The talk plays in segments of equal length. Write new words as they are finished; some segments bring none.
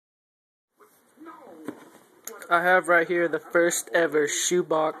I have right here the first ever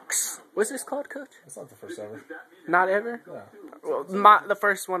shoebox. What's this called, Coach? It's not the first ever. Not ever? Yeah. Well, the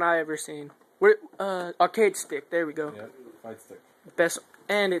first one I ever seen. Arcade stick. There we go. Yeah, fight stick. Best,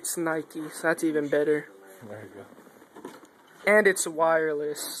 and it's Nike, so that's even better. There you go. And it's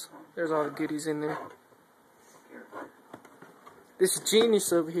wireless. There's all the goodies in there. This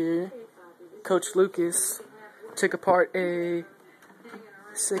genius over here, Coach Lucas, took apart a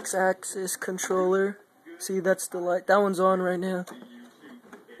sixaxis controller. See, that's the light. That one's on right now.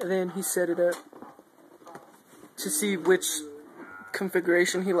 And then he set it up to see which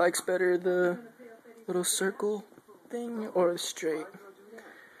configuration he likes better, the little circle thing or the straight.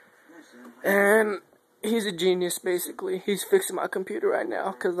 And he's a genius, basically. He's fixing my computer right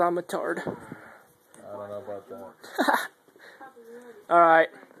now because I'm a tard. I don't know about that. Alright,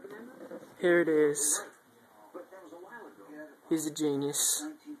 here it is. He's a genius.